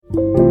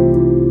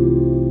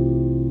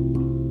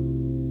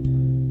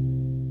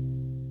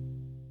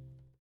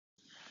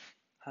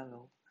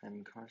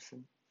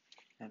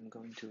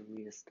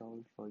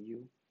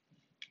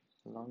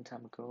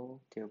time ago,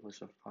 there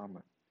was a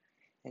farmer,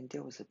 and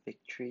there was a big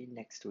tree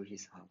next to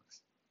his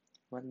house.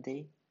 One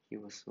day, he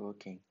was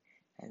working,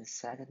 and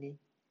suddenly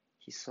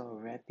he saw a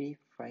rabbit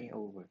flying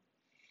over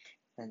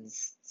and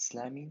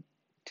slamming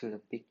to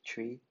the big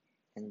tree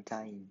and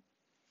dying.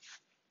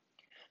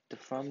 The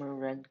farmer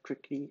ran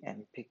quickly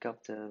and picked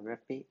up the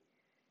rabbit.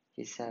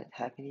 He said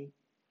happily,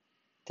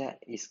 "That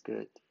is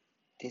good.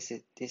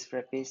 This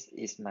rabbit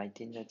is my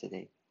dinner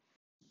today."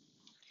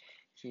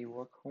 He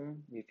walked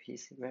home with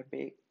his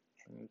rabbit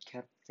and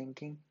kept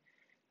thinking,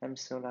 "I'm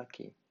so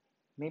lucky.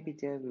 Maybe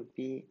there will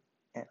be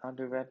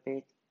another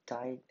rabbit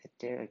died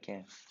there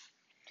again."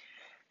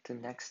 The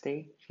next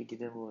day he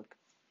didn't work.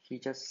 He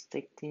just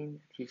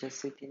sitting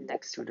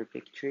next to the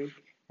big tree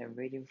and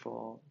waiting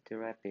for the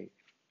rabbit.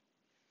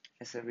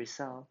 As a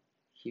result,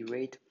 he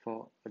waited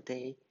for a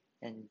day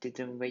and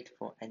didn't wait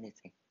for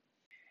anything.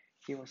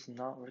 He was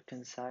not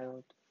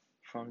reconciled.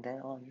 From then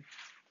on,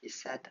 he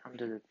sat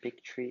under the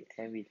big tree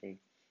every day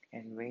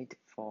and waited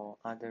for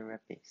other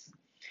rabbits.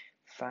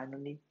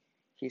 Finally,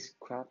 his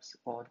crops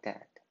all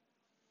died,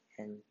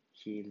 and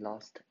he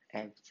lost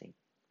everything.